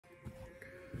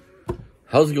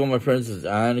How's it going, my friends? It's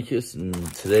Ionacus, and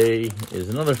today is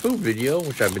another food video,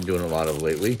 which I've been doing a lot of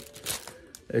lately.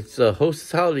 It's hostess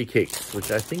holiday cakes,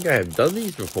 which I think I have done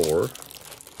these before.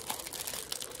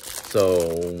 So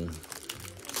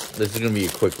this is going to be a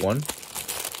quick one.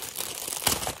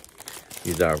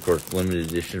 These are, of course, limited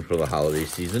edition for the holiday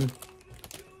season.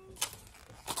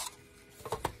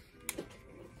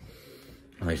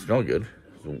 They smell good.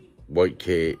 White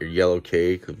cake or yellow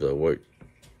cake with the white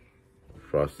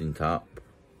frosting top.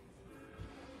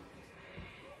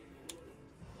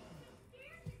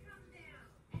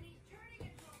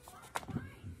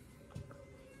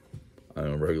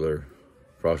 And a regular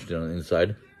frosting on the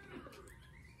inside.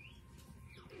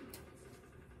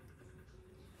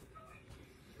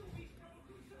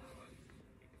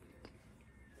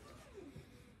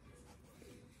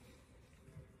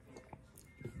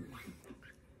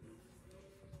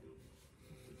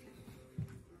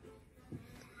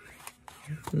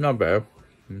 Not bad.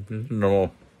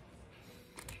 Normal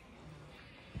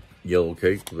yellow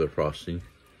cake with the frosting.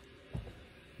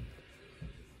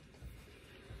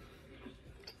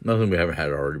 Nothing we haven't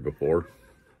had already before.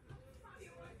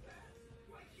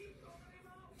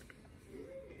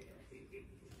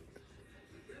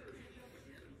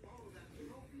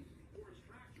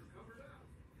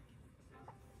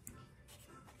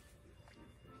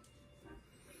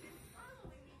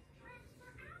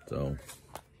 So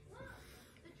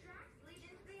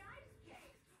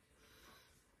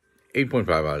 8.5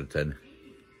 out of 10.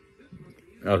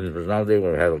 Nothing for nowadays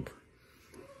when I had like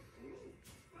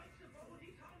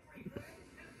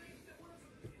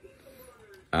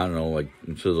I don't know, like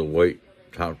instead of the white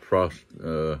top frost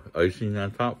icing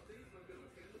on top.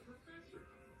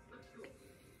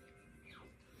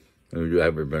 Maybe you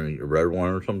have been a red one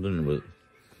or something with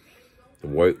the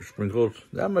white sprinkles.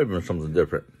 That might have been something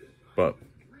different, but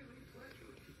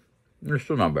they're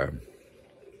still not bad.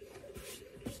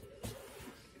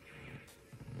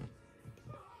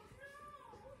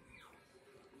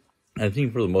 I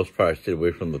think for the most part, I stayed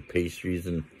away from the pastries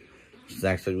and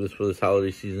snacks like this for this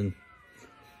holiday season.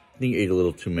 I think I ate a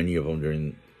little too many of them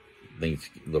during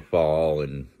the fall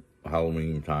and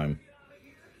Halloween time.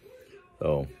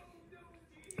 So,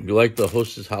 if you like the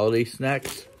hostess holiday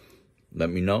snacks, let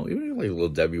me know. Even if you like Little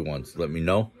Debbie ones, let me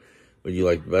know what you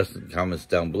like the best in the comments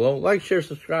down below. Like, share,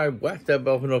 subscribe, whack that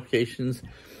bell for notifications.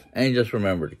 And just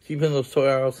remember to keep in those toy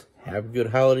aisles. Have a good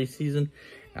holiday season.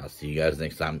 I'll see you guys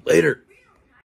next time. Later.